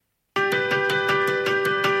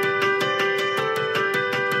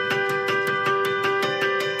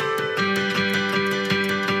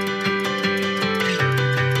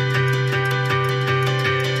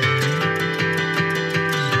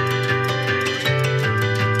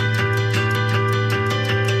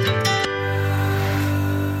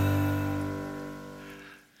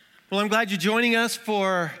I'm glad you're joining us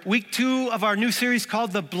for week 2 of our new series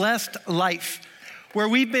called The Blessed Life, where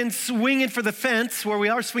we've been swinging for the fence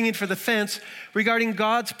regarding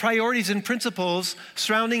God's priorities and principles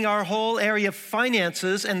surrounding our whole area of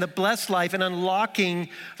finances and the blessed life and unlocking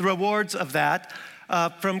the rewards of that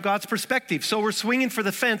from God's perspective. So we're swinging for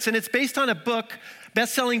the fence, and it's based on a book,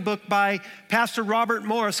 best-selling book by Pastor Robert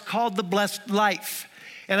Morris called The Blessed Life.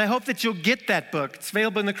 And I hope that you'll get that book. It's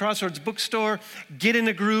available in the Crossroads bookstore. Get in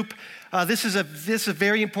a group. This is a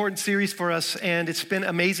very important series for us, and it's been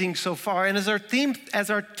amazing so far. And as our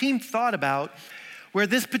team thought about where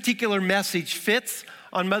this particular message fits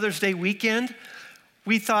on Mother's Day weekend,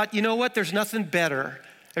 we thought, you know what? There's nothing better.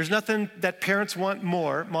 There's nothing that parents want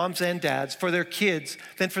more, moms and dads, for their kids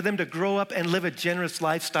than for them to grow up and live a generous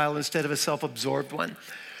lifestyle instead of a self-absorbed one.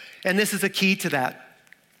 And this is a key to that.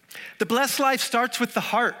 The blessed life starts with the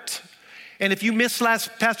heart. And if you missed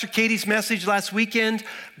Pastor Katie's message last weekend,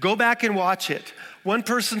 go back and watch it. One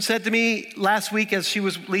person said to me last week as she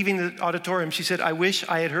was leaving the auditorium, she said, I wish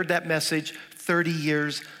I had heard that message 30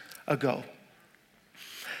 years ago.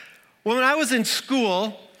 Well, when I was in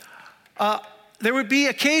school, there would be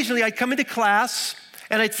occasionally, I'd come into class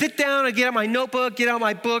and I'd sit down, I'd get out my notebook, get out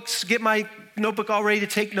my books, get my notebook all ready to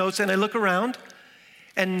take notes, and I look around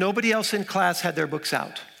and nobody else in class had their books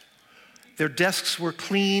out. Their desks were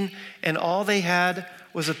clean, and all they had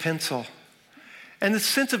was a pencil. And the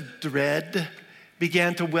sense of dread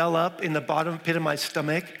began to well up in the bottom pit of my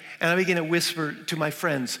stomach, and I began to whisper to my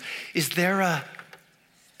friends, is there a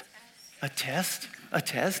test? A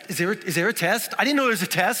test? Is there a test? I didn't know there was a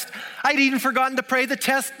test. I'd even forgotten to pray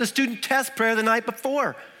the student test prayer the night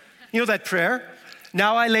before. You know that prayer?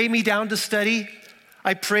 Now I lay me down to study.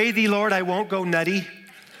 I pray thee, Lord, I won't go nutty.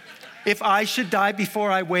 If I should die before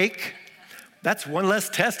I wake, that's one less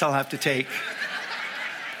test I'll have to take.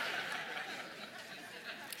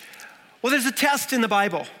 Well, there's a test in the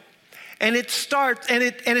Bible, and it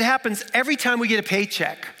happens every time we get a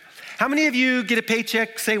paycheck. How many of you get a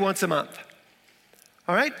paycheck, say, once a month?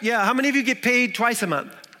 All right? Yeah. How many of you get paid twice a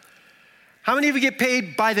month? How many of you get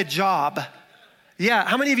paid by the job? Yeah.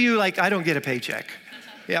 How many of you I don't get a paycheck?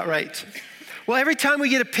 Yeah, right. Well, every time we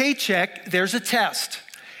get a paycheck, there's a test.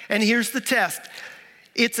 And here's the test.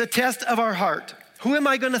 It's a test of our heart. Who am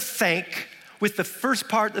I going to thank with the first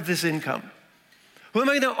part of this income? Who am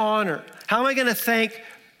I going to honor? How am I going to thank?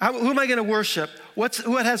 Who am I going to worship?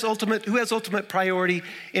 Who has ultimate priority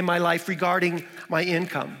in my life regarding my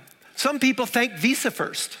income? Some people thank Visa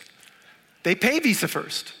first. They pay Visa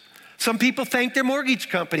first. Some people thank their mortgage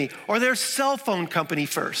company or their cell phone company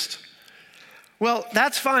first. Well,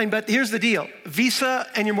 that's fine, but here's the deal. Visa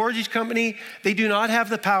and your mortgage company, they do not have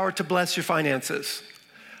the power to bless your finances.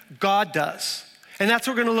 God does. And that's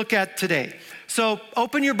what we're going to look at today. So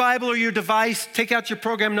open your Bible or your device, take out your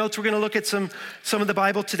program notes. We're going to look at some of the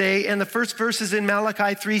Bible today. And the first verse is in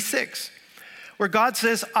Malachi 3:6, where God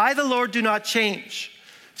says, I, the Lord, do not change.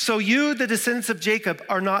 So you, the descendants of Jacob,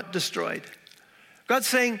 are not destroyed. God's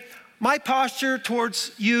saying, my posture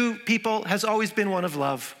towards you people has always been one of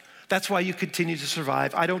love. That's why you continue to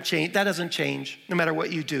survive. I don't change. That doesn't change no matter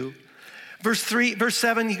what you do. Verse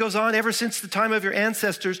 7, he goes on, ever since the time of your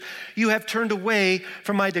ancestors, you have turned away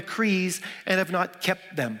from my decrees and have not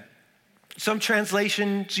kept them. Some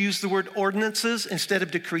translations use the word ordinances instead of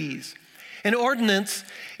decrees. An ordinance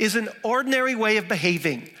is an ordinary way of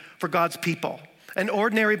behaving for God's people, an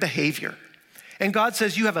ordinary behavior. And God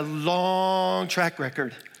says you have a long track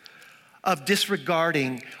record of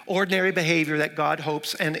disregarding ordinary behavior that God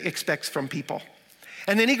hopes and expects from people.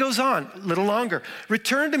 And then he goes on a little longer.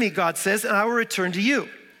 Return to me, God says, and I will return to you.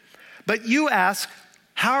 But you ask,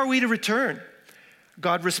 how are we to return?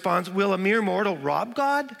 God responds, will a mere mortal rob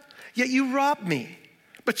God? Yet you rob me.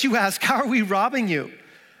 But you ask, how are we robbing you?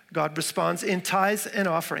 God responds, in tithes and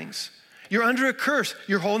offerings. You're under a curse,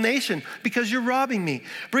 your whole nation, because you're robbing me.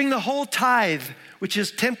 Bring the whole tithe, which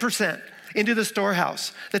is 10%, into the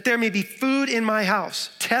storehouse, that there may be food in my house.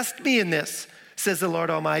 Test me in this, says the Lord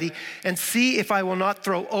Almighty, and see if I will not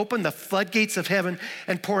throw open the floodgates of heaven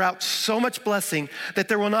and pour out so much blessing that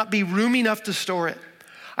there will not be room enough to store it.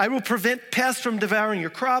 I will prevent pests from devouring your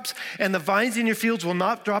crops, and the vines in your fields will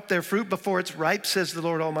not drop their fruit before it's ripe, says the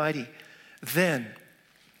Lord Almighty. Then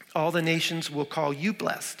all the nations will call you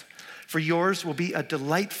blessed, for yours will be a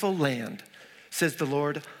delightful land, says the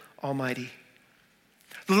Lord Almighty.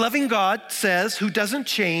 The loving God says, who doesn't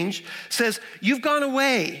change, says, you've gone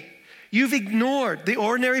away. You've ignored the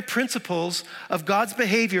ordinary principles of God's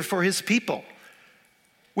behavior for his people.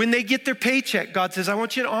 When they get their paycheck, God says, I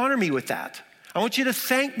want you to honor me with that. I want you to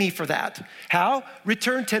thank me for that. How?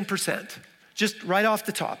 Return 10%. Just right off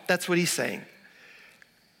the top. That's what he's saying.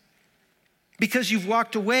 Because you've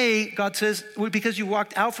walked away, God says, because you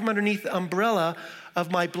walked out from underneath the umbrella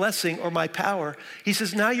of my blessing or my power, he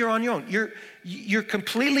says, now you're on your own. You're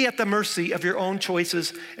completely at the mercy of your own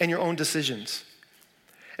choices and your own decisions.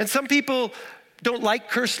 And some people don't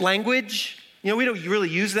like curse language. We don't really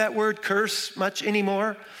use that word curse much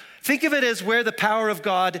anymore. Think of it as where the power of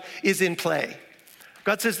God is in play.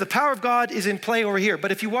 God says the power of God is in play over here.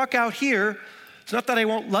 But if you walk out here, it's not that I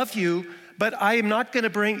won't love you, but I am not going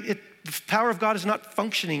to bring it. The power of God is not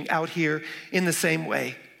functioning out here in the same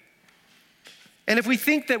way. And if we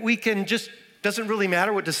think that we can doesn't really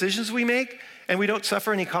matter what decisions we make and we don't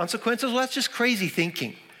suffer any consequences, well, that's just crazy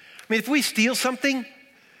thinking. I mean, if we steal something,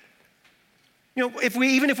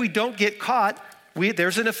 even if we don't get caught,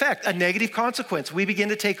 there's an effect, a negative consequence. We begin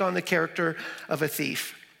to take on the character of a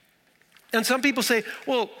thief. And some people say,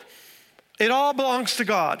 well, it all belongs to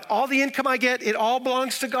God. All the income I get, it all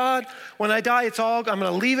belongs to God. When I die, I'm going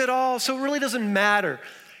to leave it all. So it really doesn't matter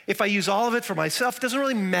if I use all of it for myself. It doesn't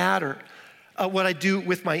really matter what I do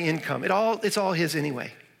with my income. It's all his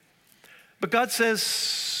anyway. But God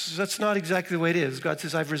says that's not exactly the way it is. God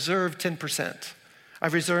says, I've reserved 10%.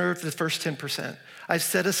 I've reserved the first 10%. I've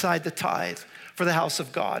set aside the tithe for the house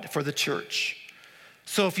of God, for the church.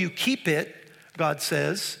 So if you keep it, God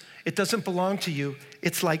says, it doesn't belong to you.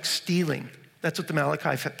 It's like stealing. That's what the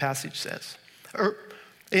Malachi passage says. Or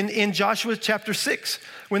in Joshua chapter 6,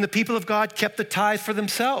 when the people of God kept the tithe for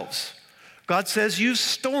themselves, God says, you've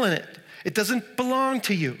stolen it. It doesn't belong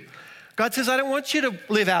to you. God says, I don't want you to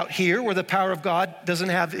live out here where the power of God doesn't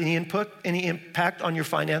have any impact on your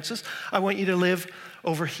finances. I want you to live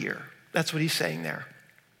over here. That's what he's saying there.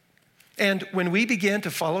 And when we begin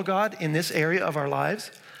to follow God in this area of our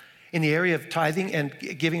lives, in the area of tithing and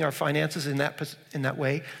giving our finances in that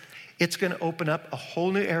way, it's going to open up a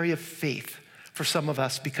whole new area of faith for some of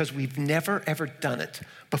us because we've never, ever done it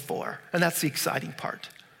before. And that's the exciting part.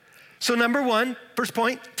 So number one, first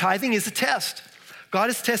point, tithing is a test. God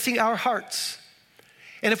is testing our hearts.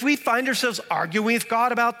 And if we find ourselves arguing with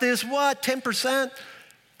God about this, 10%?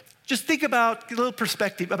 Just think about a little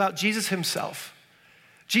perspective about Jesus himself.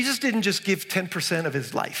 Jesus didn't just give 10% of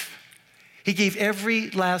his life. He gave every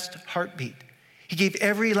last heartbeat. He gave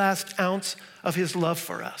every last ounce of his love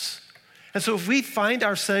for us. And so if we find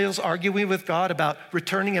ourselves arguing with God about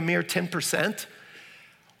returning a mere 10%,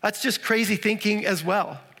 that's just crazy thinking as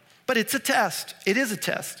well. But it's a test. It is a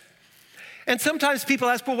test. And sometimes people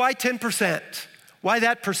ask, well, why 10%? Why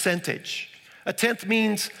that percentage? A tithe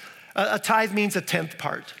means a 10th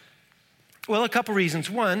part. Well, a couple reasons.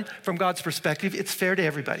 One, from God's perspective, it's fair to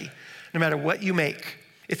everybody. No matter what you make,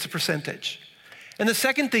 it's a percentage. And the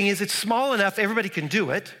second thing is it's small enough everybody can do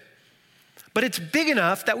it, but it's big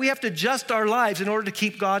enough that we have to adjust our lives in order to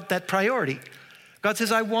keep God that priority. God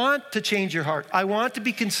says, I want to change your heart. I want to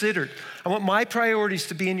be considered. I want my priorities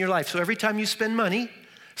to be in your life. So every time you spend money,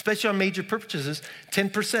 especially on major purchases,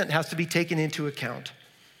 10% has to be taken into account.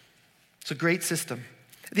 It's a great system.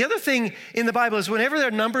 The other thing in the Bible is whenever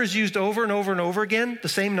their number is used over and over and over again, the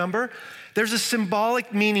same number, there's a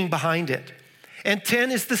symbolic meaning behind it. And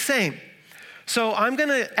 10 is the same. So I'm going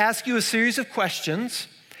to ask you a series of questions,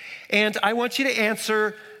 and I want you to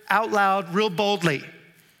answer out loud real boldly,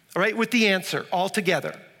 all right, with the answer all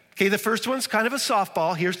together. Okay, the first one's kind of a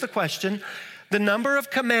softball. Here's the question. The number of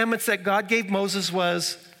commandments that God gave Moses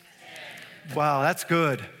was? 10. Wow, that's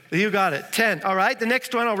good. You got it, 10. All right, the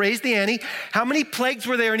next one, I'll raise the ante. How many plagues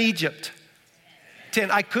were there in Egypt? 10.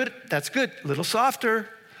 That's good. A little softer.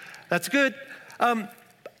 That's good.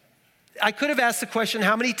 I could have asked the question,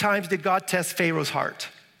 how many times did God test Pharaoh's heart?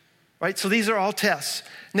 Right, so these are all tests.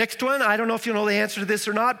 Next one, I don't know if you know the answer to this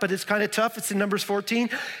or not, but it's kind of tough. It's in Numbers 14.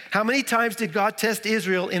 How many times did God test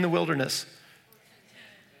Israel in the wilderness?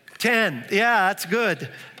 10. Yeah, that's good.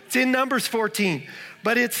 It's in Numbers 14,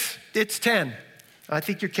 but it's 10. I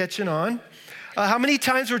think you're catching on. How many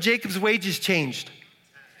times were Jacob's wages changed?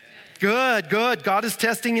 Good. God is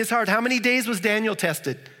testing his heart. How many days was Daniel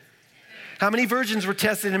tested? How many virgins were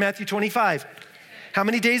tested in Matthew 25? How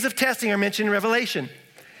many days of testing are mentioned in Revelation?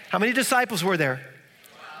 How many disciples were there?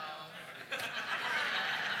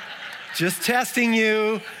 Just testing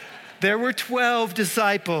you. There were 12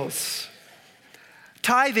 disciples.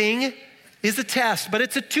 Tithing is a test, but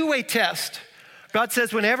it's a two-way test. God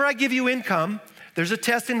says, whenever I give you income, there's a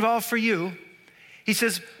test involved for you. He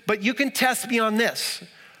says, but you can test me on this.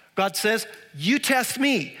 God says, you test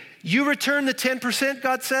me. You return the 10%,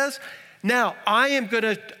 God says. Now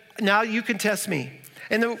you can test me.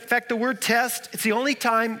 And in fact, the word test, it's the only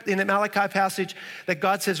time in the Malachi passage that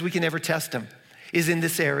God says we can ever test him, is in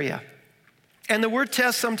this area. And the word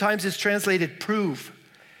test sometimes is translated prove,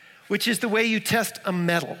 which is the way you test a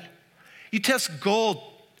metal. You test gold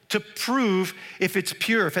to prove if it's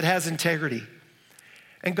pure, if it has integrity.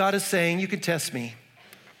 And God is saying, you can test me.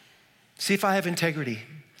 See if I have integrity.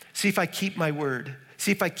 See if I keep my word.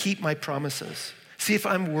 See if I keep my promises. See if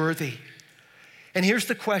I'm worthy. And here's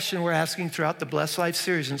the question we're asking throughout the Blessed Life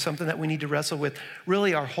series, and something that we need to wrestle with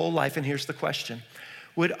really our whole life. And here's the question.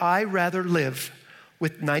 Would I rather live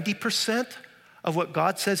with 90% of what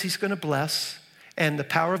God says he's going to bless and the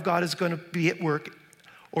power of God is going to be at work,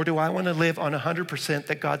 or do I want to live on 100%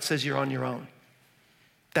 that God says you're on your own?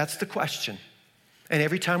 That's the question. And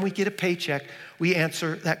every time we get a paycheck, we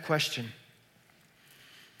answer that question.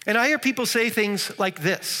 And I hear people say things like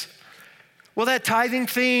this. Well, that tithing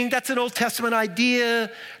thing, that's an Old Testament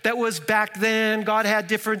idea that was back then. God had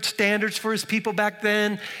different standards for his people back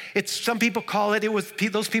then. Some people call it was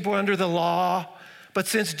those people were under the law. But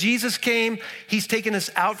since Jesus came, he's taken us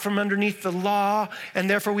out from underneath the law, and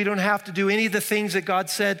therefore we don't have to do any of the things that God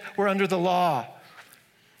said were under the law.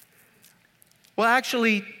 Well,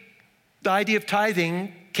 actually, the idea of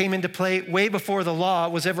tithing came into play way before the law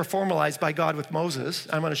was ever formalized by God with Moses.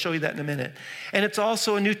 I'm going to show you that in a minute. And it's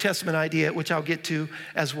also a New Testament idea, which I'll get to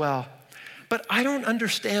as well. But I don't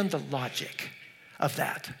understand the logic of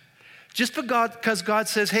that. Just because God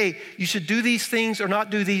says, hey, you should do these things or not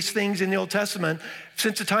do these things in the Old Testament,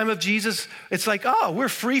 since the time of Jesus, it's like, oh, we're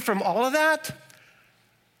free from all of that?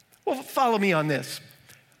 Well, follow me on this.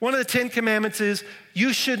 One of the 10 commandments is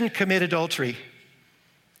you shouldn't commit adultery.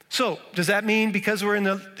 So does that mean because we're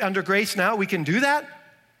under grace now, we can do that?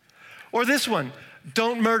 Or this one,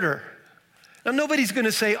 don't murder. Now, nobody's going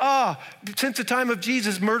to say, since the time of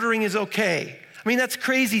Jesus, murdering is okay. I mean, that's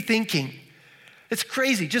crazy thinking. It's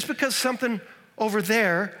crazy. Just because something over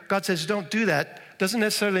there, God says don't do that, doesn't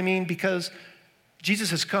necessarily mean because Jesus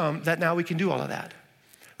has come that now we can do all of that.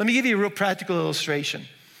 Let me give you a real practical illustration.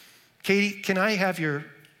 Katie, can I have your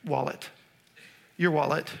wallet? Your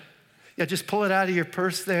wallet. Yeah, just pull it out of your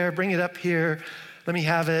purse there, bring it up here. Let me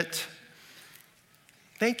have it.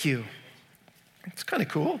 Thank you. It's kind of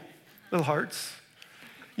cool. Little hearts.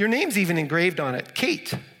 Your name's even engraved on it.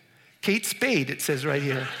 Kate. Kate Spade, it says right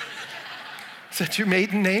here. Is that your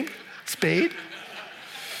maiden name? Spade?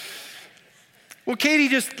 Well, Katie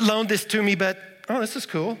just loaned this to me, but, this is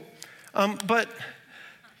cool. But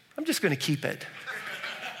I'm just going to keep it.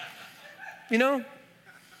 You know?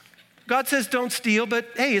 God says don't steal, but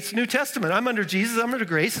hey, it's New Testament. I'm under Jesus, I'm under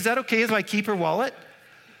grace. Is that okay if I keep her wallet?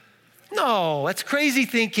 No, that's crazy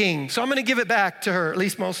thinking. So I'm going to give it back to her, at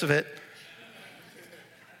least most of it.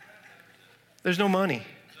 There's no money.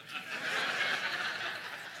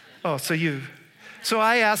 So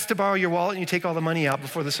I asked to borrow your wallet and you take all the money out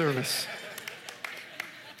before the service.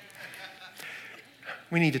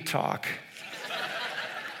 We need to talk.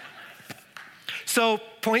 So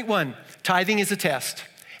point 1, tithing is a test.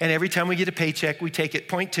 And every time we get a paycheck, we take it.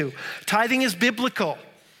 Point 2, tithing is biblical.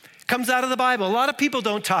 Comes out of the Bible. A lot of people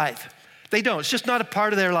don't tithe. They don't. It's just not a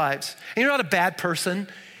part of their lives. And you're not a bad person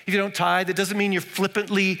if you don't tithe. It doesn't mean you're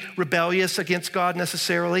flippantly rebellious against God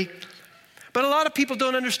necessarily. But a lot of people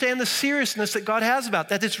don't understand the seriousness that God has about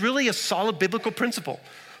that. It's really a solid biblical principle,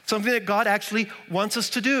 something that God actually wants us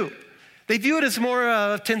to do. They view it as more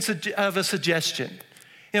of a suggestion.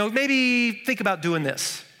 Maybe think about doing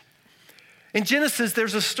this. In Genesis,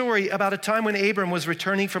 there's a story about a time when Abram was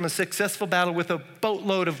returning from a successful battle with a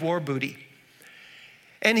boatload of war booty.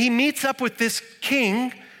 And he meets up with this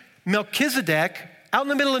king, Melchizedek, out in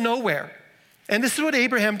the middle of nowhere. And this is what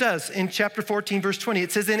Abraham does in chapter 14, verse 20.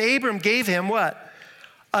 It says, and Abram gave him what?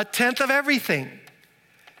 1/10 of everything.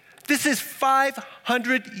 This is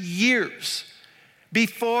 500 years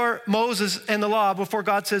before Moses and the law, before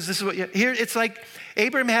God says this is what here. It's like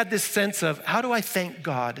Abraham had this sense of, how do I thank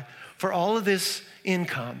God for all of this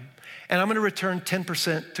income? And I'm going to return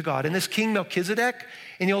 10% to God. And this King Melchizedek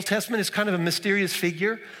in the Old Testament is kind of a mysterious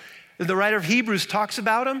figure. The writer of Hebrews talks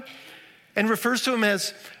about him and refers to him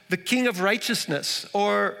as the king of righteousness,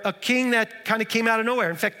 or a king that kind of came out of nowhere.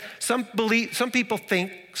 In fact, some people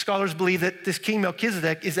think, scholars believe, that this King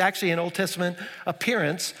Melchizedek is actually an Old Testament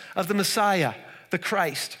appearance of the Messiah, the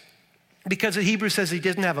Christ. Because the Hebrew says he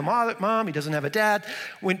doesn't have a mom, he doesn't have a dad,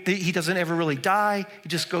 he doesn't ever really die, he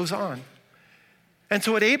just goes on. And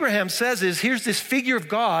so what Abraham says is, here's this figure of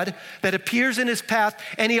God that appears in his path,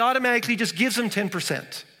 and he automatically just gives him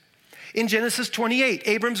 10%. In Genesis 28,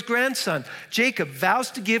 Abram's grandson, Jacob,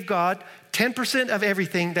 vows to give God 10% of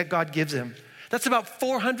everything that God gives him. That's about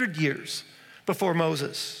 400 years before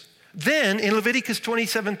Moses. Then in Leviticus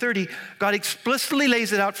 27:30, God explicitly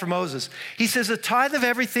lays it out for Moses. He says, a tithe of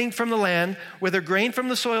everything from the land, whether grain from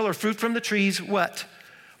the soil or fruit from the trees, what?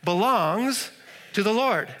 Belongs to the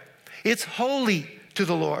Lord. It's holy to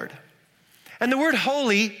the Lord. And the word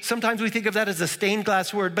holy, sometimes we think of that as a stained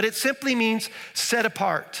glass word, but it simply means set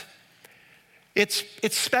apart. It's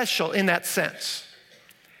special in that sense.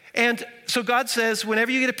 And so God says,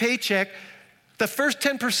 whenever you get a paycheck, the first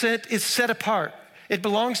 10% is set apart. It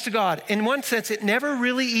belongs to God. In one sense, it never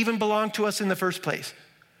really even belonged to us in the first place.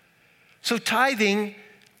 So tithing,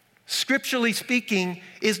 scripturally speaking,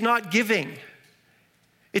 is not giving.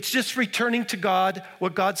 It's just returning to God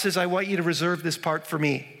what God says, I want you to reserve this part for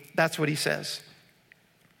me. That's what he says.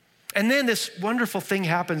 And then this wonderful thing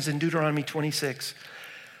happens in Deuteronomy 26.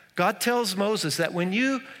 God tells Moses that when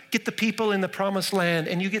you get the people in the promised land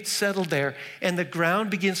and you get settled there and the ground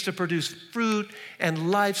begins to produce fruit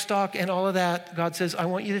and livestock and all of that, God says, I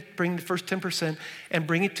want you to bring the first 10% and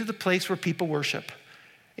bring it to the place where people worship.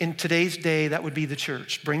 In today's day, that would be the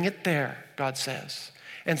church. Bring it there, God says,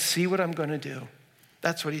 and see what I'm going to do.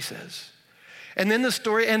 That's what he says. And then the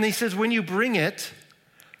story, and he says, when you bring it,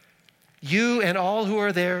 you and all who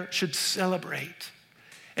are there should celebrate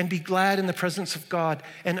and be glad in the presence of God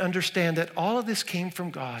and understand that all of this came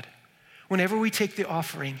from God. Whenever we take the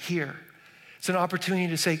offering here, it's an opportunity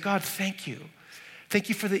to say, God, thank you. Thank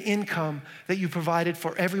you for the income that you provided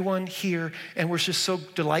for everyone here, and we're just so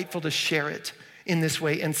delightful to share it in this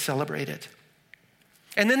way and celebrate it.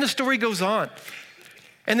 And then the story goes on.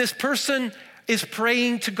 And this person is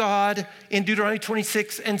praying to God in Deuteronomy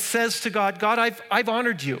 26 and says to God, God, I've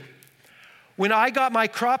honored you. When I got my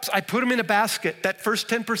crops, I put them in a basket, that first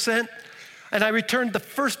 10%, and I returned the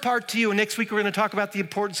first part to you. And next week, we're going to talk about the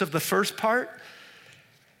importance of the first part.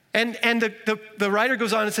 And the writer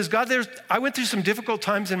goes on and says, God, I went through some difficult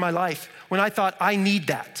times in my life when I thought I need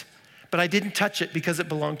that, but I didn't touch it because it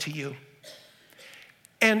belonged to you.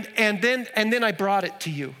 And then I brought it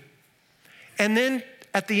to you. And then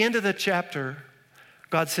at the end of the chapter,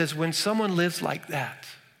 God says, when someone lives like that,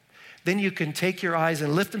 then you can take your eyes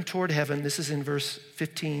and lift them toward heaven. This is in verse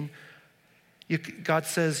 15. God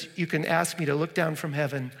says, you can ask me to look down from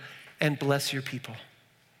heaven and bless your people.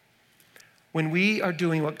 When we are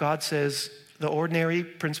doing what God says, the ordinary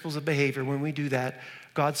principles of behavior, when we do that,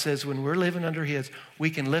 God says, when we're living under his, we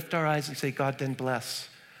can lift our eyes and say, God, then bless.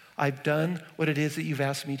 I've done what it is that you've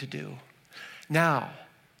asked me to do. Now,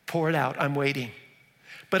 pour it out. I'm waiting.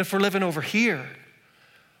 But if we're living over here,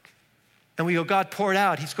 and we go, God, pour it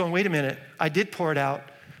out. He's going, wait a minute. I did pour it out.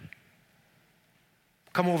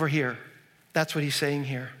 Come over here. That's what he's saying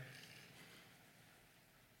here.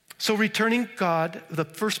 So returning God, the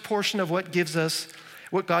first portion of what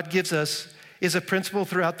God gives us is a principle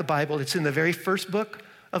throughout the Bible. It's in the very first book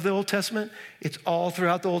of the Old Testament. It's all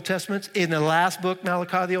throughout the Old Testament. In the last book,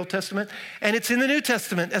 Malachi, of the Old Testament. And it's in the New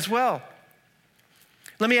Testament as well.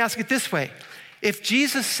 Let me ask it this way. If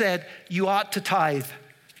Jesus said you ought to tithe,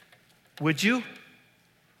 would you?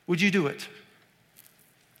 Would you do it?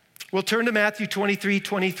 We'll turn to Matthew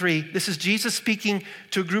 23:23. This is Jesus speaking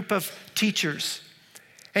to a group of teachers.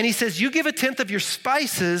 And he says, you give a tenth of your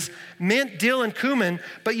spices, mint, dill, and cumin,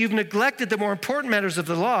 but you've neglected the more important matters of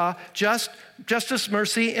the law, justice,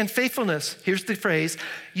 mercy, and faithfulness. Here's the phrase,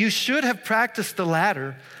 you should have practiced the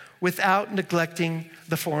latter without neglecting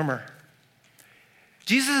the former.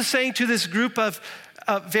 Jesus is saying to this group of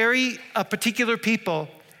very particular people,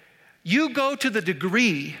 you go to the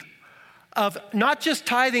degree of not just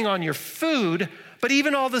tithing on your food, but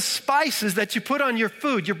even all the spices that you put on your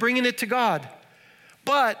food. You're bringing it to God.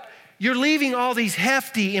 But you're leaving all these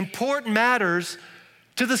hefty, important matters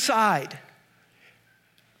to the side.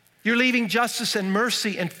 You're leaving justice and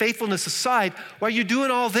mercy and faithfulness aside while you're doing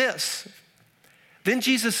all this. Then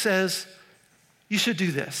Jesus says, you should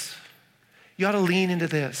do this. You ought to lean into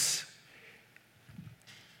this.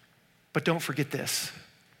 But don't forget this.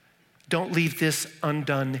 Don't leave this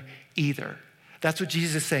undone either. That's what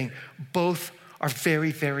Jesus is saying. Both are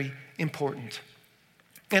very, very important.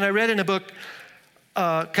 And I read in a book,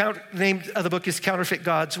 name of the book is Counterfeit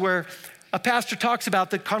Gods, where a pastor talks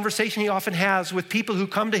about the conversation he often has with people who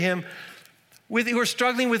come to him who are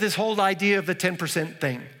struggling with this whole idea of the 10%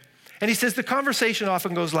 thing. And he says the conversation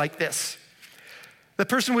often goes like this. The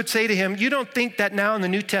person would say to him, you don't think that now in the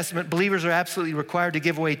New Testament believers are absolutely required to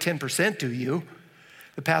give away 10%, do you?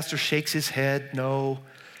 The pastor shakes his head, no.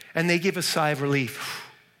 And they give a sigh of relief.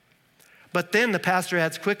 But then the pastor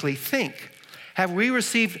adds quickly, think, have we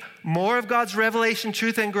received more of God's revelation,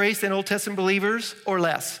 truth, and grace than Old Testament believers or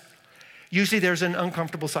less? Usually there's an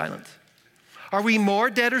uncomfortable silence. Are we more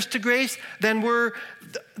debtors to grace than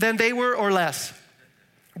they were or less?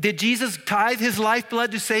 Did Jesus tithe his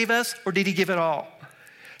lifeblood to save us, or did he give it all?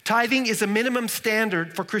 Tithing is a minimum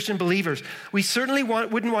standard for Christian believers. We certainly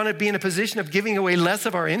wouldn't want to be in a position of giving away less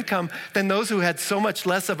of our income than those who had so much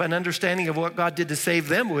less of an understanding of what God did to save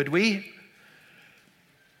them, would we?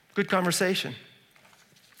 Good conversation.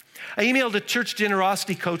 I emailed a church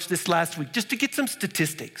generosity coach this last week just to get some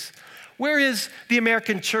statistics. Where is the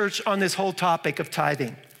American church on this whole topic of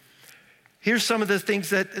tithing? Here's some of the things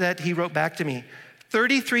that he wrote back to me.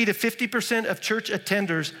 33 to 50% of church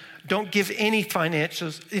attenders don't give any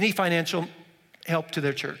financial help to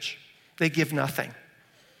their church. They give nothing.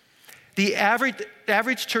 The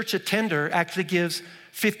average church attender actually gives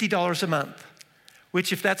 $50 a month,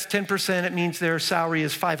 which if that's 10%, it means their salary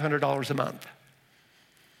is $500 a month.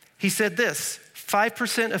 He said this,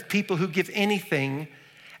 5% of people who give anything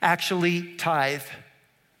actually tithe.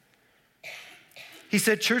 He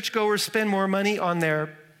said churchgoers spend more money on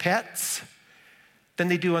their pets than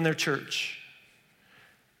they do on their church.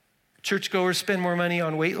 Churchgoers spend more money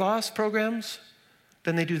on weight loss programs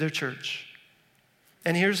than they do their church.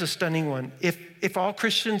 And here's a stunning one. If all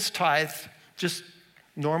Christians tithe, just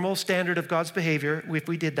normal standard of God's behavior, if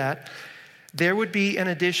we did that, there would be an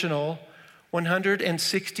additional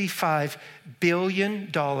 $165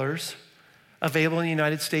 billion available in the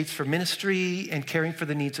United States for ministry and caring for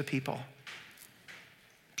the needs of people.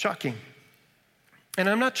 Shocking. And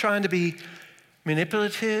I'm not trying to be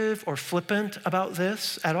manipulative or flippant about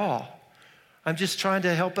this at all. I'm just trying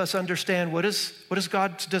to help us understand what is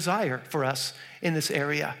God's desire for us in this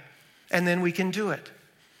area. And then we can do it.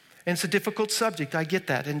 And it's a difficult subject, I get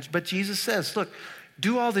that. But Jesus says, look,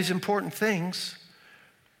 do all these important things,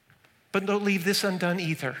 but don't leave this undone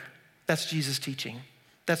either. That's Jesus' teaching.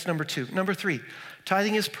 That's number 2. Number 3,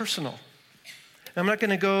 tithing is personal. I'm not going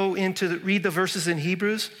to go into read the verses in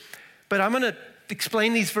Hebrews, but I'm going to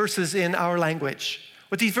explain these verses in our language.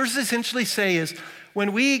 What these verses essentially say is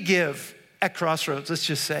when we give at Crossroads, let's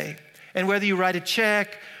just say, and whether you write a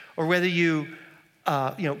check or whether you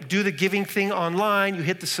do the giving thing online, you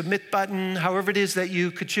hit the submit button, however it is that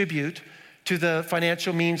you contribute to the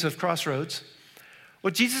financial means of Crossroads,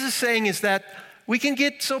 what Jesus is saying is that we can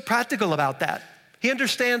get so practical about that. He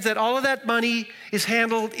understands that all of that money is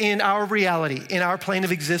handled in our reality, in our plane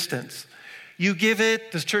of existence. You give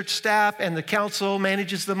it, the church staff and the council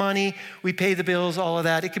manages the money, we pay the bills, all of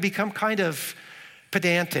that. It can become kind of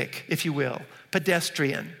pedantic, if you will,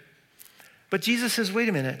 pedestrian. But Jesus says, wait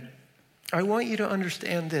a minute, I want you to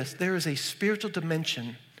understand this. There is a spiritual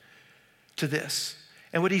dimension to this.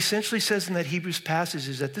 And what he essentially says in that Hebrews passage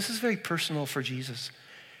is that this is very personal for Jesus.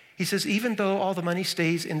 He says, even though all the money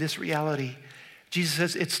stays in this reality, Jesus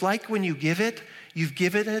says, it's like when you give it, you've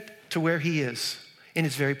given it to where he is, in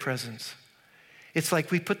his very presence. It's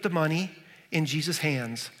like we put the money in Jesus'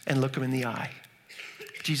 hands and look him in the eye.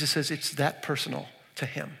 Jesus says it's that personal to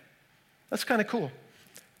him. That's kind of cool.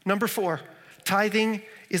 Number 4, tithing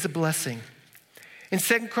is a blessing. In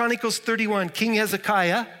 2 Chronicles 31, King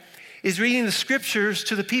Hezekiah is reading the scriptures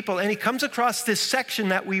to the people, and he comes across this section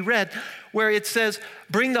that we read where it says,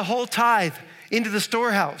 bring the whole tithe into the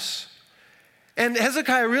storehouse. And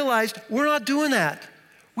Hezekiah realized, we're not doing that.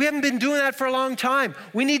 We haven't been doing that for a long time.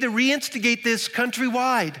 We need to reinstigate this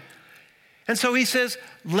countrywide. And so he says,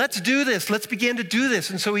 let's do this. Let's begin to do this.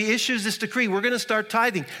 And so he issues this decree. We're going to start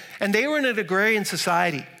tithing. And they were in an agrarian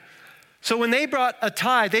society. So when they brought a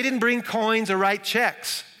tithe, they didn't bring coins or write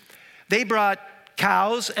checks. They brought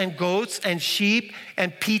cows and goats and sheep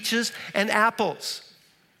and peaches and apples.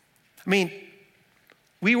 I mean,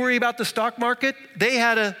 we worry about the stock market. They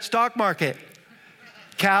had a stock market.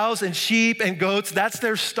 Cows and sheep and goats, that's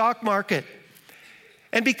their stock market.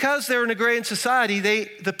 And because they're an agrarian society,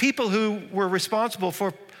 the people who were responsible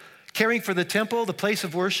for caring for the temple, the place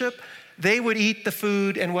of worship, they would eat the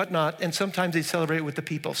food and whatnot, and sometimes they'd celebrate with the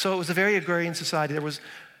people. So it was a very agrarian society. There was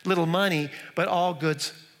little money, but all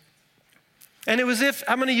goods. And it was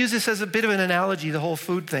I'm going to use this as a bit of an analogy, the whole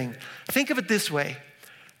food thing. Think of it this way.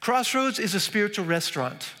 Crossroads is a spiritual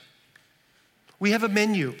restaurant. We have a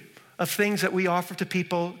menu of things that we offer to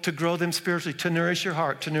people to grow them spiritually, to nourish your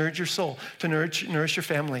heart, to nourish your soul, to nourish your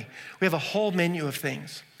family. We have a whole menu of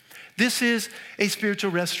things. This is a spiritual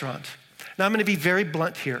restaurant. Now I'm going to be very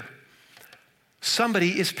blunt here.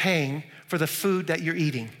 Somebody is paying for the food that you're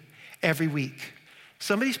eating every week.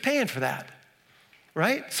 Somebody's paying for that,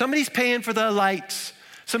 right? Somebody's paying for the lights.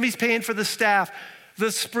 Somebody's paying for the staff,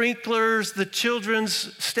 the sprinklers, the children's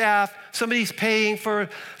staff. Somebody's paying for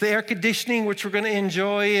the air conditioning, which we're going to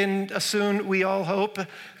enjoy, and soon we all hope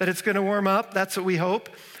that it's going to warm up. That's what we hope.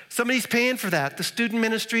 Somebody's paying for that. The student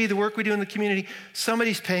ministry, the work we do in the community,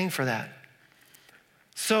 somebody's paying for that.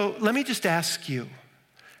 So let me just ask you,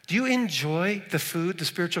 do you enjoy the food, the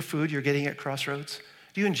spiritual food you're getting at Crossroads?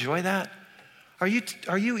 Do you enjoy that? Are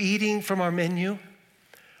you eating from our menu?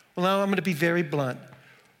 Well, now I'm going to be very blunt.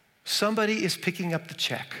 Somebody is picking up the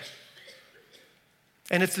check.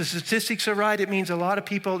 And if the statistics are right, it means a lot of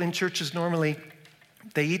people in churches normally,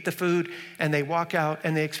 they eat the food and they walk out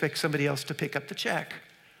and they expect somebody else to pick up the check.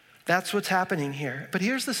 That's what's happening here. But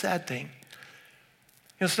here's the sad thing.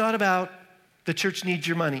 It's not about the church needs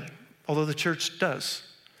your money, although the church does.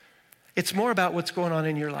 It's more about what's going on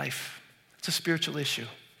in your life. It's a spiritual issue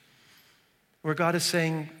where God is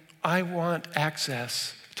saying, I want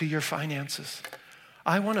access to your finances.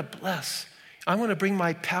 I want to bless. I want to bring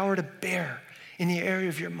my power to bear in the area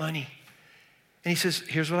of your money. And he says,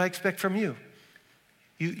 here's what I expect from you.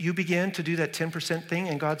 You begin to do that 10% thing,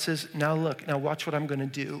 and God says, now look, now watch what I'm going to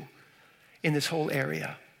do in this whole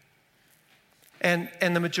area. And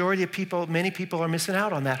the majority of people, many people are missing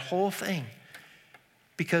out on that whole thing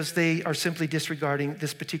because they are simply disregarding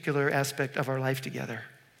this particular aspect of our life together.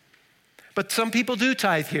 But some people do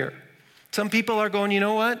tithe here. Some people are going, you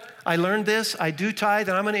know what? I learned this, I do tithe,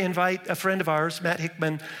 and I'm going to invite a friend of ours, Matt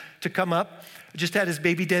Hickman, to come up. Just had his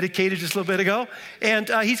baby dedicated just a little bit ago. And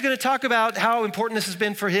he's going to talk about how important this has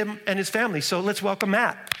been for him and his family. So let's welcome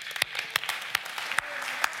Matt.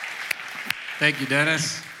 Thank you,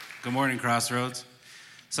 Dennis. Good morning, Crossroads.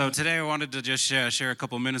 So today I wanted to just share a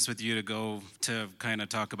couple minutes with you to kind of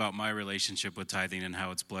talk about my relationship with tithing and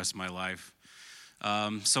how it's blessed my life.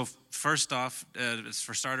 So first off,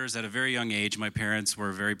 for starters, at a very young age, my parents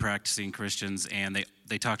were very practicing Christians, and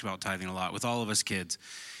they talked about tithing a lot with all of us kids.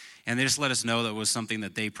 And they just let us know that it was something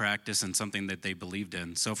that they practiced and something that they believed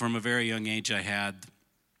in. So from a very young age, I had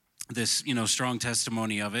this, strong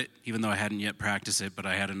testimony of it, even though I hadn't yet practiced it, but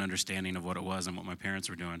I had an understanding of what it was and what my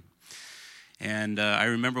parents were doing. And I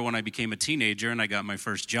remember when I became a teenager and I got my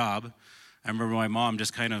first job, I remember my mom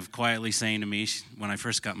just kind of quietly saying to me when I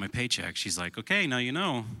first got my paycheck, she's like, okay, now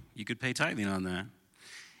you could pay tithing on that.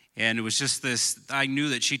 And it was just this, I knew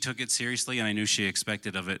that she took it seriously, and I knew she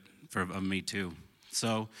expected of me too.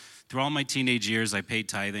 So through all my teenage years, I paid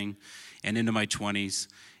tithing and into my 20s.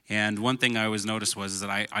 And one thing I always noticed was that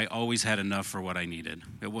I always had enough for what I needed.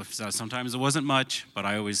 Sometimes it wasn't much, but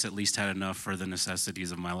I always at least had enough for the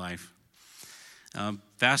necessities of my life.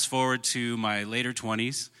 Fast forward to my later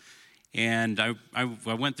 20s, and I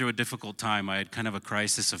went through a difficult time. I had kind of a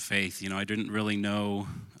crisis of faith. I didn't really know.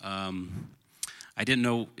 I didn't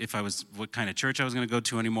know what kind of church I was going to go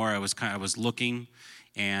to anymore. I was looking,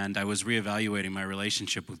 and I was reevaluating my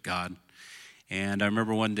relationship with God. And I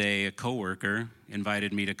remember one day a coworker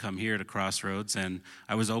invited me to come here to Crossroads, and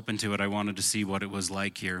I was open to it. I wanted to see what it was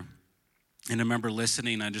like here. And I remember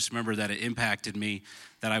listening. I just remember that it impacted me,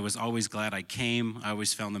 that I was always glad I came. I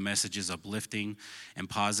always found the messages uplifting and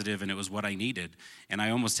positive, and it was what I needed. And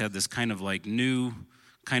I almost had this kind of like new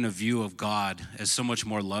kind of view of God as so much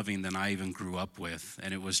more loving than I even grew up with,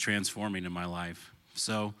 and it was transforming in my life.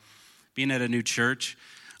 So being at a new church,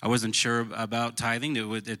 I wasn't sure about tithing.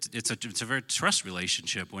 It's a very trust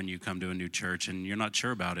relationship when you come to a new church, and you're not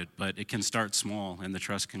sure about it, but it can start small, and the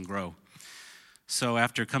trust can grow. So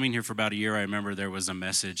after coming here for about a year, I remember there was a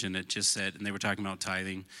message, and it just said, and they were talking about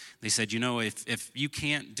tithing. They said, if you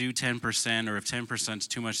can't do 10%, or if 10% is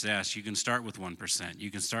too much to ask, you can start with 1%.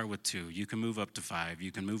 You can start with 2%. You can move up to 5%.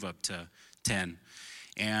 You can move up to 10%.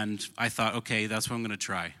 And I thought, okay, that's what I'm going to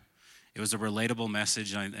try. It was a relatable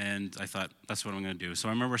message, and I thought, that's what I'm going to do. So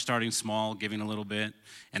I remember starting small, giving a little bit,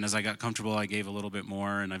 and as I got comfortable, I gave a little bit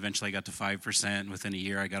more, and eventually I got to 5%. Within a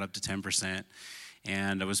year, I got up to 10%.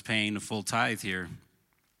 And I was paying a full tithe here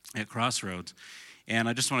at Crossroads. And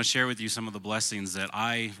I just want to share with you some of the blessings that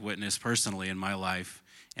I witnessed personally in my life,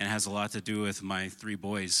 and it has a lot to do with my 3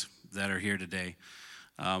 boys that are here today.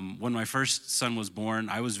 When my first son was born,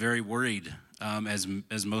 I was very worried,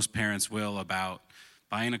 as most parents will, about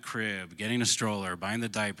buying a crib, getting a stroller, buying the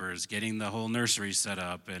diapers, getting the whole nursery set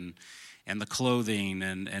up, and the clothing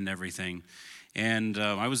and everything. And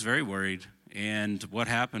I was very worried. And what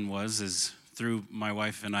happened was through my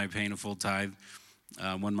wife and I paying a full tithe,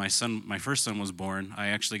 when my first son was born, I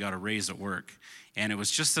actually got a raise at work. And it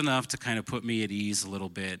was just enough to kind of put me at ease a little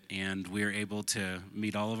bit, and we were able to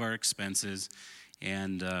meet all of our expenses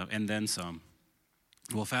and then some.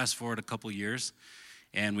 Well, fast forward a couple years,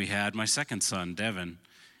 and we had my second son, Devin,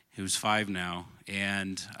 who's 5 now.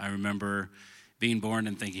 And I remember being born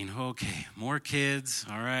and thinking, okay, more kids,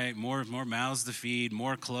 all right, more mouths to feed,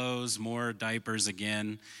 more clothes, more diapers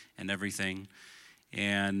again, and everything.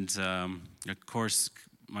 And of course,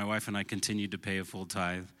 my wife and I continued to pay a full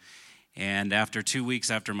tithe. And after 2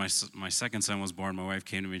 weeks after my second son was born, my wife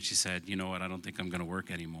came to me and she said, you know what, I don't think I'm going to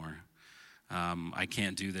work anymore. I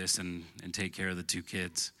can't do this and take care of the 2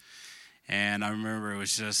 kids. And I remember it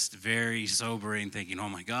was just very sobering, thinking, oh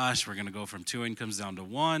my gosh, we're going to go from 2 incomes down to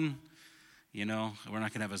 1. We're not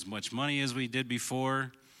going to have as much money as we did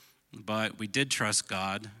before. but we did trust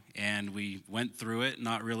God, and we went through it,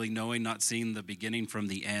 not really knowing, not seeing the beginning from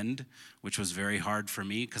the end, which was very hard for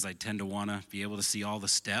me because I tend to want to be able to see all the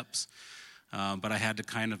steps. But I had to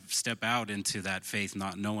kind of step out into that faith,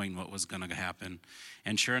 not knowing what was going to happen.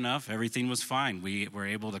 And sure enough, everything was fine. We were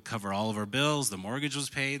able to cover all of our bills. The mortgage was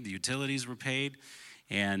paid. The utilities were paid.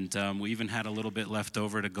 And we even had a little bit left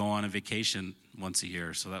over to go on a vacation once a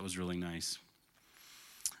year. So that was really nice.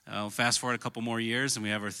 Fast forward a couple more years, and we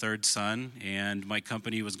have our third son. And my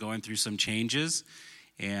company was going through some changes.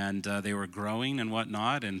 And they were growing and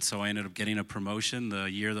whatnot. And so I ended up getting a promotion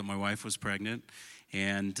the year that my wife was pregnant.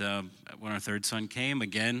 And when our third son came,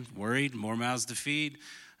 again, worried, more mouths to feed.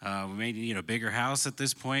 We may need a bigger house at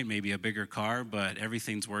this point, maybe a bigger car, but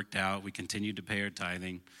everything's worked out. We continue to pay our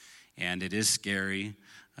tithing, and it is scary.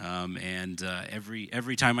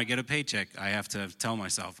 Every time I get a paycheck, I have to tell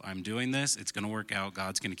myself, I'm doing this, it's going to work out,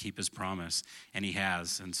 God's going to keep his promise, and he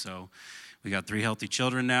has. And so we got 3 healthy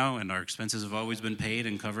children now, and our expenses have always been paid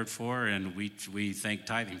and covered for, and we thank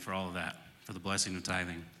tithing for all of that, for the blessing of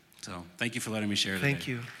tithing. So thank you for letting me share today. Thank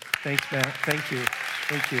you. Thanks, Matt. Thank you.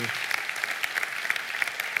 Thank you.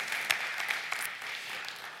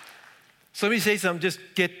 So let me say something, just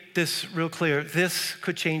get this real clear. This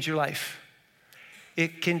could change your life.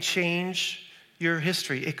 It can change your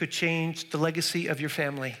history. It could change the legacy of your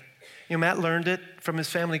family. You know, Matt learned it from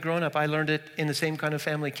his family growing up. I learned it in the same kind of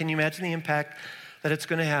family. Can you imagine the impact that it's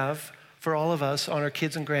going to have for all of us on our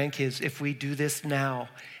kids and grandkids if we do this now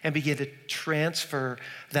and begin to transfer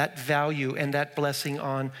that value and that blessing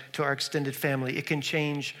on to our extended family? It can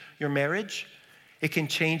change your marriage. It can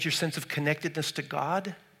change your sense of connectedness to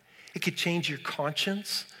God. It could change your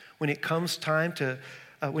conscience when it comes time to,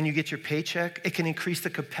 when you get your paycheck. It can increase the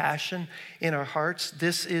compassion in our hearts.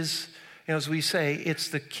 This is, as we say, it's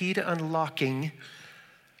the key to unlocking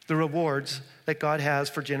the rewards that God has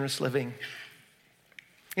for generous living.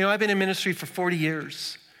 I've been in ministry for 40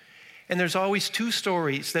 years, and there's always 2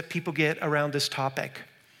 stories that people get around this topic.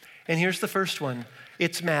 And here's the first one.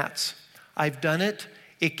 It's Matt's. I've done it.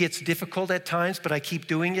 It gets difficult at times, but I keep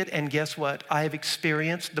doing it, and guess what? I have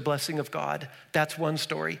experienced the blessing of God. That's one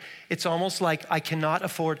story. It's almost like I cannot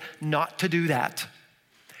afford not to do that.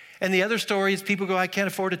 And the other story is people go, I can't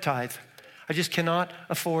afford to tithe. I just cannot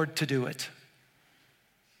afford to do it.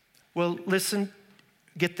 Well, listen,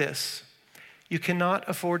 get this. You cannot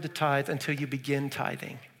afford to tithe until you begin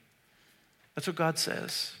tithing. That's what God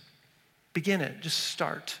says. Begin it. Just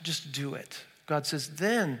start. Just do it. God says,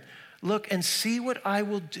 then look and see what I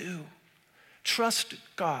will do. Trust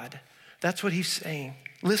God. That's what he's saying.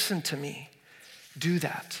 Listen to me. Do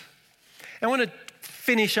that. I want to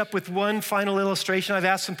finish up with one final illustration. I've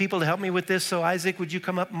asked some people to help me with this. So Isaac, would you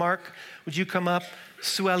come up? Mark, would you come up?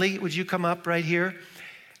 Sueli, would you come up right here?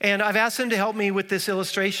 And I've asked them to help me with this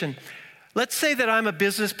illustration. Let's say that I'm a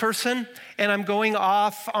business person and I'm going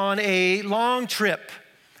off on a long trip.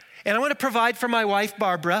 And I want to provide for my wife,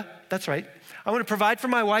 Barbara. That's right. I want to provide for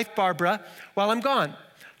my wife, Barbara, while I'm gone.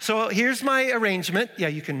 So here's my arrangement. Yeah,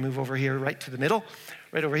 you can move over here right to the middle,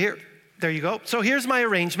 right over here. There you go. So here's my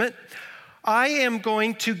arrangement. I am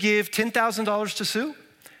going to give $10,000 to Sue,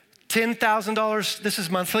 $10,000, this is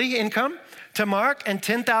monthly income, to Mark, and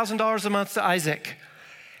 $10,000 a month to Isaac.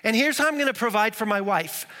 And here's how I'm going to provide for my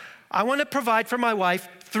wife. I want to provide for my wife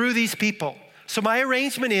through these people. So my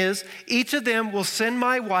arrangement is each of them will send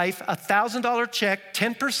my wife a $1,000 check,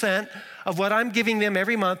 10% of what I'm giving them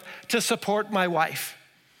every month to support my wife.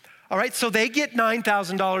 All right, so they get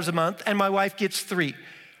 $9,000 a month and my wife gets $3,000.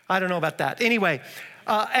 I don't know about that. Anyway,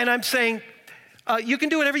 and I'm saying you can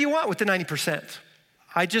do whatever you want with the 90%.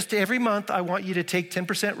 Every month I want you to take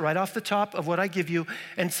 10% right off the top of what I give you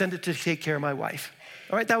and send it to take care of my wife.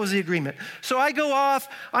 All right, that was the agreement. So I go off,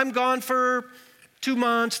 I'm gone for 2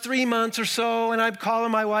 months, 3 months or so, and I'm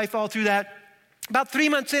calling my wife all through that. About 3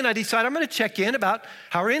 months in, I decide I'm going to check in about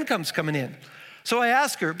how her income's coming in. So I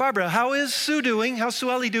ask her, Barbara, how is Sue doing? How's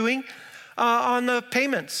Sueli doing on the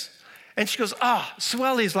payments? And she goes,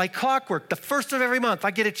 Sueli is like clockwork. The first of every month,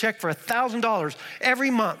 I get a check for $1,000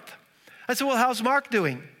 every month. I said, well, how's Mark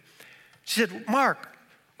doing? She said, Mark,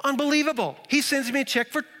 unbelievable. He sends me a check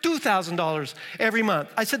for $2,000 every month.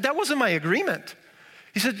 I said, that wasn't my agreement.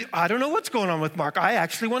 He said, I don't know what's going on with Mark. I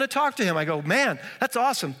actually want to talk to him. I go, man, that's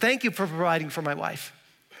awesome. Thank you for providing for my wife.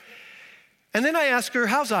 And then I ask her,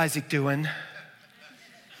 how's Isaac doing?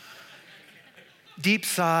 Deep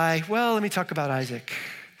sigh. Well, let me talk about Isaac.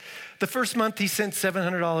 The first month he sent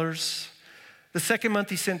 $700. The second month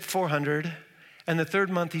he sent $400. And the third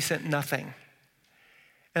month he sent nothing.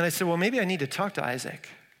 And I said, well, maybe I need to talk to Isaac.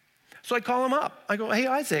 So I call him up. I go, hey,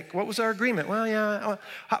 Isaac, what was our agreement? Well, yeah,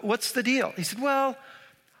 what's the deal? He said, well,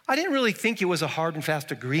 I didn't really think it was a hard and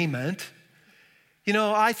fast agreement. You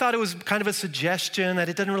know, I thought it was kind of a suggestion that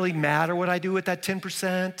it doesn't really matter what I do with that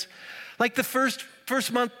 10%. Like the first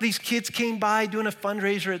month, these kids came by doing a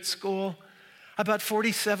fundraiser at school. I bought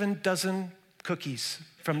 47 dozen cookies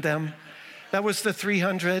from them. That was the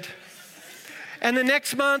 300. And the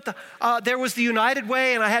next month, there was the United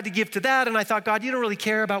Way, and I had to give to that. And I thought, God, you don't really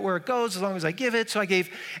care about where it goes as long as I give it. So I gave.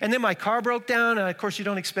 And then my car broke down. And of course, you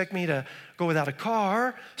don't expect me to go without a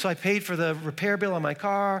car. So I paid for the repair bill on my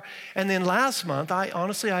car. And then last month, I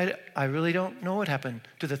really don't know what happened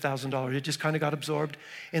to the $1,000. It just kind of got absorbed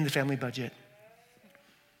in the family budget.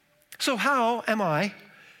 So how am I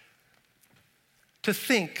to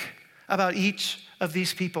think about each of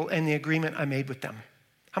these people and the agreement I made with them?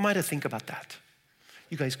 How am I to think about that?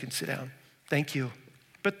 You guys can sit down. Thank you.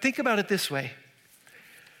 But think about it this way.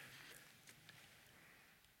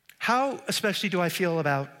 How especially do I feel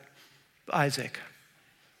about Isaac?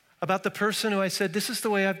 About the person who I said, this is the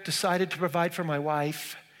way I've decided to provide for my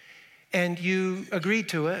wife, and you agreed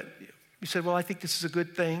to it. You said, well, I think this is a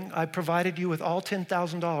good thing. I provided you with all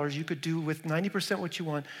 $10,000. You could do with 90% what you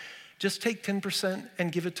want. Just take 10%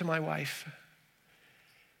 and give it to my wife.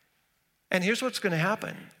 And here's what's going to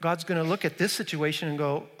happen. God's going to look at this situation and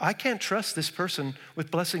go, I can't trust this person with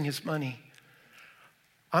blessing his money.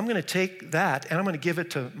 I'm going to take that and I'm going to give it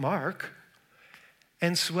to Mark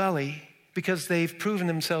and Swelly because they've proven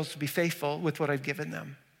themselves to be faithful with what I've given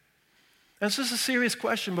them. And this is a serious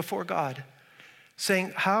question before God,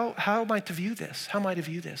 saying, how am I to view this? How am I to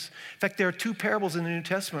view this? In fact, there are two parables in the New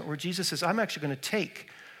Testament where Jesus says, I'm actually going to take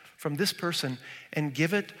from this person and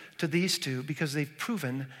give it to these two because they've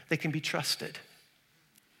proven they can be trusted.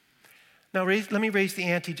 Now, let me raise the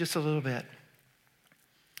ante just a little bit.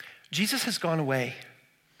 Jesus has gone away.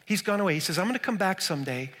 He's gone away. He says, I'm going to come back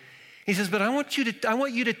someday. He says, but I want you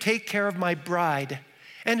to take care of my bride.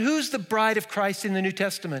 And who's the bride of Christ in the New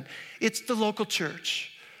Testament? It's the local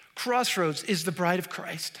church. Crossroads is the bride of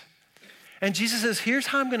Christ. And Jesus says, here's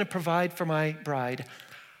how I'm going to provide for my bride.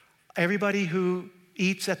 Everybody who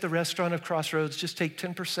eats at the restaurant of Crossroads, just take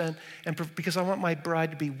 10% because I want my bride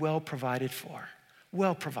to be well provided for.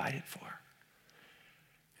 Well provided for.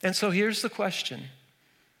 And so here's the question.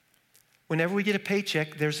 Whenever we get a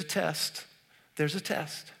paycheck, there's a test. There's a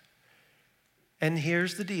test. And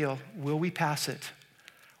here's the deal. Will we pass it?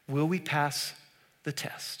 Will we pass the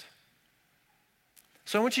test?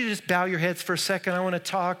 So I want you to just bow your heads for a second. I want to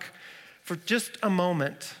talk for just a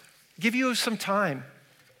moment. Give you some time.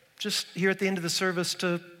 Just here at the end of the service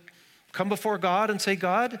to come before God and say,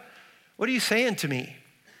 God, what are you saying to me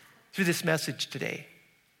through this message today?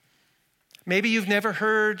 Maybe you've never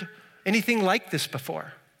heard anything like this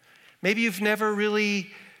before. Maybe you've never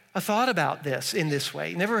really thought about this in this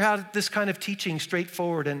way, never had this kind of teaching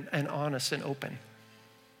straightforward and honest and open.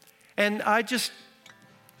 And I just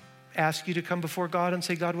ask you to come before God and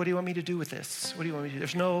say, God, what do you want me to do with this? What do you want me to do?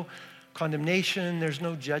 There's no condemnation. There's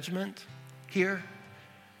no judgment here.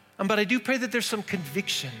 But I do pray that there's some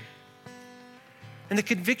conviction. And the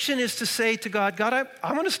conviction is to say to God, God,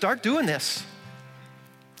 I want to start doing this.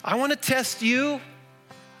 I want to test you.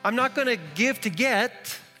 I'm not going to give to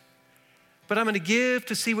get, but I'm going to give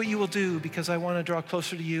to see what you will do because I want to draw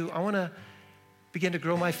closer to you. I want to begin to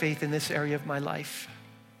grow my faith in this area of my life.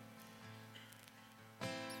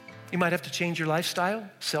 You might have to change your lifestyle,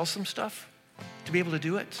 sell some stuff to be able to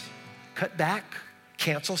do it, cut back,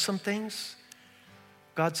 cancel some things.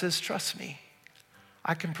 God says, trust me.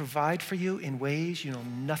 I can provide for you in ways you know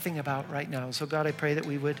nothing about right now. So God, I pray that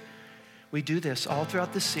we do this all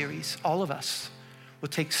throughout this series. All of us will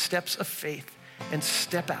take steps of faith and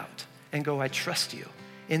step out and go, I trust you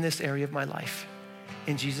in this area of my life.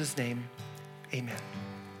 In Jesus' name, amen.